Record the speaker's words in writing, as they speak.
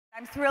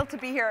I'm thrilled to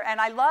be here, and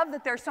I love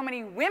that there's so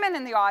many women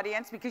in the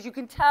audience because you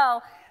can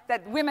tell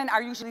that women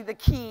are usually the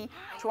key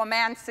to a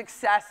man's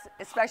success,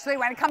 especially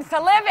when it comes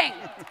to living.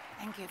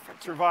 Thank you for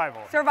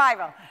survival.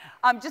 Survival.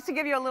 Just to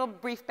give you a little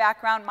brief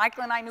background,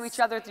 Michael and I knew each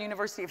other at the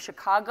University of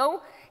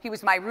Chicago. He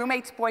was my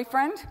roommate's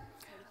boyfriend.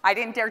 I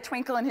didn't dare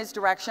twinkle in his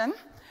direction,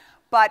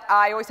 but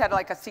I always had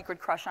like a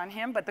secret crush on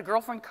him. But the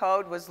girlfriend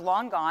code was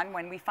long gone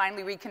when we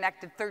finally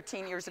reconnected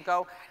 13 years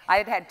ago. I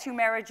had had 2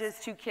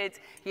 marriages, 2 kids.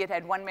 He had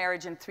had 1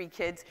 marriage and 3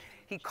 kids.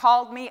 He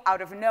called me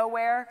out of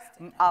nowhere,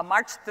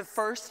 March the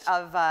 1st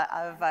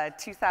of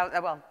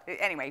 2000, well,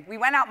 anyway, we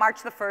went out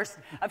March the 1st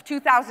of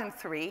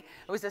 2003. It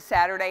was a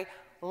Saturday.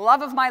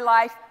 Love of my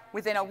life.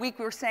 Within a week,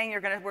 we were saying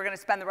we're gonna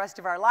spend the rest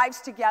of our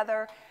lives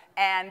together.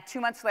 And 2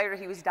 months later,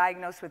 he was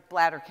diagnosed with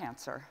bladder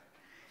cancer.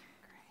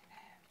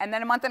 And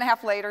then a month and a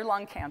half later,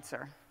 lung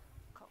cancer.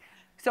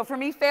 So for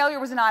me, failure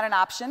was not an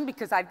option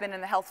because I've been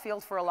in the health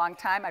field for a long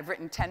time. I've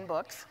written 10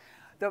 books.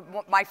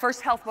 My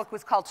first health book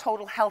was called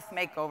Total Health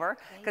Makeover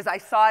because I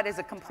saw it as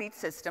a complete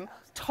system.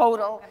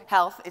 Total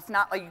health. It's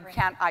not like you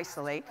can't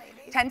isolate.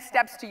 10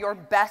 steps to your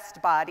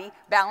best body,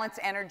 balance,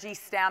 energy,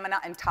 stamina,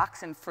 and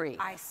toxin-free.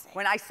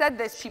 When I said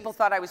this, people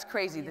thought I was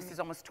crazy. This is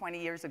almost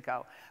 20 years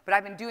ago. But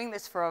I've been doing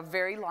this for a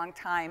very long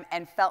time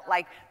and felt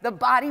like the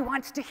body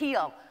wants to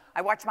heal.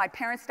 I watched my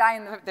parents die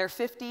in their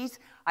 50s.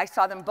 I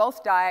saw them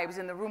both die. I was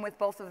in the room with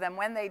both of them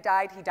when they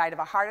died. He died of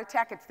a heart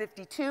attack at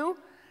 52.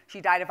 She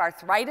died of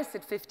arthritis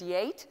at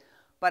 58,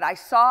 but I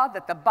saw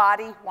that the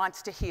body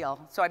wants to heal.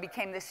 So I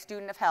became this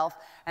student of health,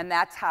 and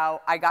that's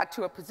how I got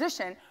to a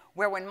position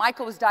where when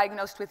Michael was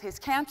diagnosed with his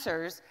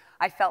cancers,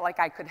 I felt like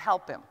I could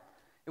help him.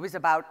 It was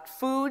about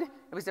food,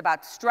 it was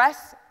about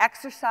stress,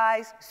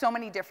 exercise, so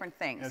many different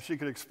things. Yeah, she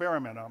could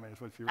experiment on me is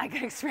what you I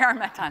could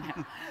experiment on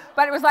him.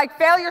 But it was like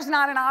failure's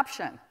not an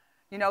option.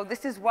 You know,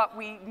 this is what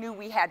we knew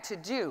we had to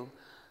do.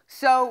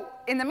 So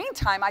in the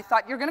meantime, I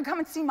thought, you're going to come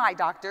and see my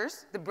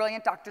doctors, the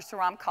brilliant Dr.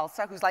 Saram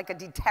Khalsa, who's like a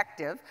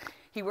detective.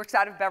 He works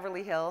out of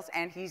Beverly Hills,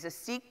 and he's a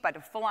Sikh, but a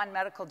full-on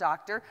medical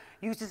doctor,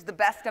 uses the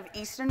best of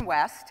East and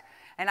West,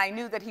 and I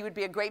knew that he would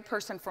be a great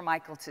person for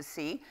Michael to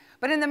see.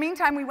 But in the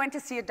meantime, we went to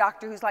see a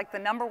doctor who's like the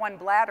 #1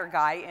 bladder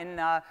guy in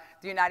the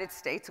United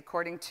States,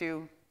 according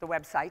to the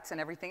websites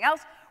and everything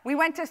else. We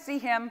went to see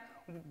him.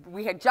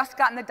 We had just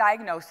gotten the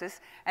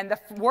diagnosis, and the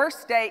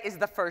worst day is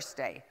the first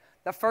day.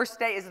 The first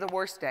day is the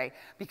worst day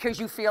because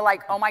you feel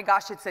like, oh my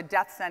gosh, it's a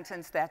death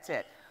sentence, that's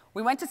it.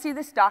 We went to see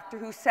this doctor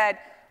who said,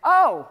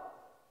 oh,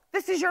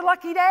 this is your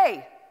lucky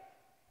day.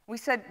 We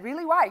said,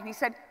 really, why? And he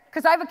said,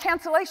 because I have a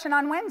cancellation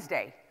on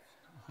Wednesday.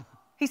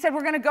 He said,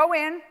 we're going to go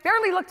in,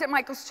 barely looked at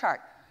Michael's chart.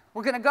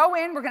 We're going to go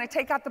in, we're going to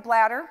take out the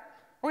bladder,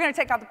 we're going to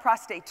take out the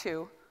prostate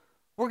too.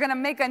 We're going to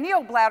make a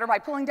neobladder by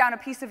pulling down a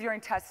piece of your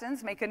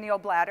intestines, make a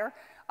neobladder.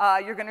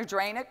 You're going to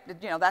drain it.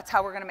 You know, that's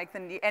how we're going to make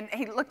the... And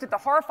he looked at the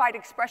horrified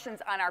expressions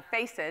on our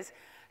faces,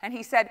 and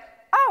he said,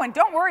 oh, and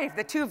don't worry if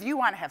the 2 of you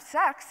want to have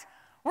sex.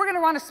 We're going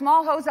to run a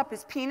small hose up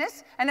his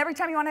penis, and every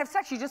time you want to have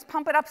sex, you just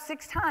pump it up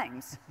 6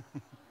 times.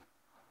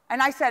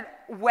 And I said,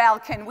 well,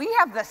 can we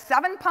have the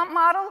 7-pump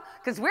model?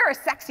 Because we're a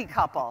sexy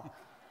couple.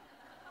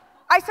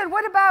 I said,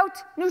 what about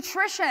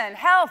nutrition,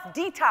 health,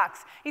 detox?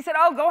 He said,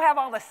 oh, go have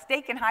all the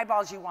steak and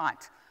highballs you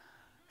want.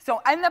 So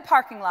in the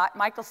parking lot,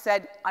 Michael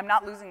said, I'm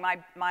not losing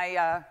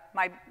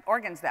my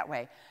organs that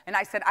way. And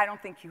I said, I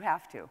don't think you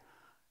have to.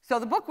 So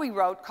the book we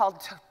wrote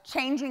called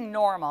Changing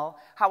Normal,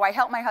 How I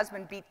Helped My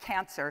Husband Beat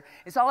Cancer,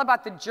 is all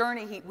about the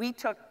journey he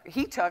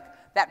took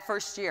that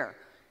first year.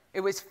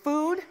 It was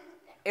food,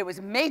 it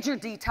was major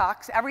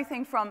detox,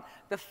 everything from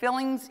the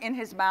fillings in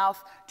his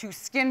mouth to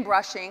skin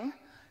brushing,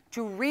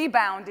 to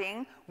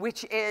rebounding,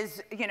 which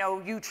is, you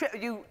know,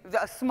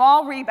 a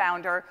small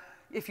rebounder,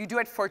 if you do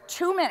it for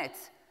 2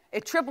 minutes,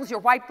 it triples your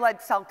white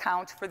blood cell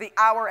count for the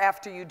hour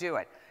after you do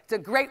it. It's a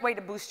great way to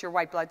boost your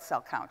white blood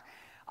cell count.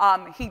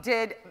 He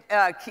did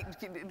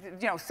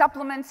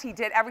supplements, he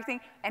did everything,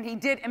 and he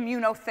did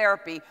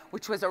immunotherapy,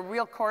 which was a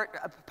real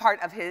part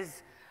of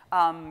his,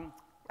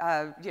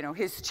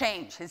 his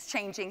change, his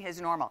changing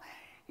his normal.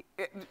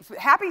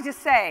 Happy to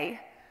say,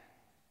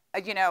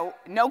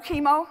 no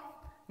chemo,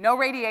 no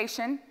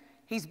radiation.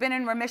 He's been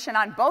in remission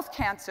on both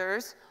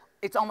cancers.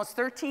 It's almost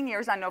 13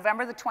 years. On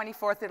November the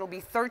 24th, it'll be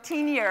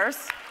 13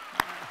 years.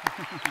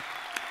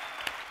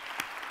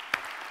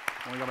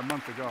 Only got a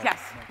month to go. Yes,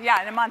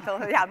 yeah, in a month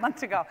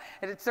to go.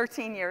 It's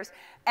 13 years.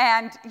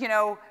 And, you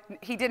know,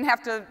 he didn't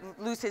have to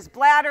lose his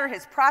bladder,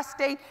 his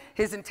prostate,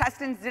 his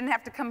intestines didn't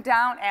have to come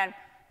down, and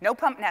no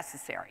pump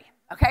necessary,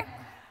 okay?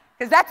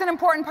 Because that's an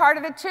important part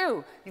of it,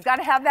 too. You've got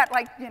to have that,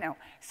 like, you know.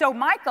 So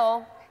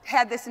Michael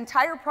had this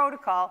entire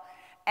protocol,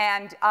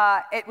 and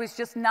it was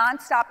just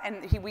nonstop,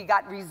 and we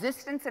got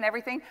resistance and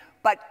everything,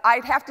 but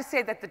I'd have to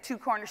say that the 2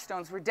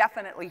 cornerstones were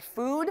definitely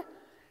food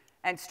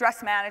and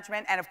stress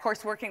management, and of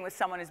course working with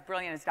someone as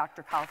brilliant as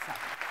Dr. Khalsa.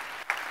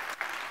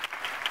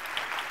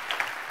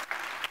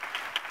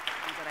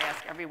 Did I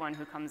ask everyone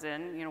who comes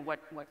in, you know,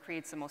 what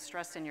creates the most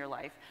stress in your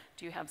life.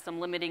 Do you have some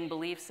limiting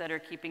beliefs that are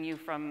keeping you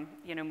from,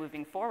 you know,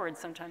 moving forward?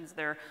 Sometimes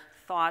they're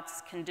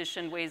thoughts,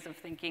 conditioned ways of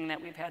thinking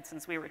that we've had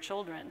since we were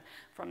children,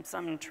 from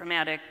some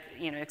traumatic,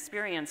 you know,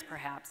 experience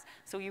perhaps.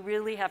 So you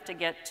really have to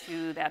get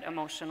to that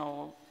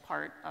emotional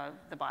part of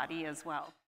the body as well.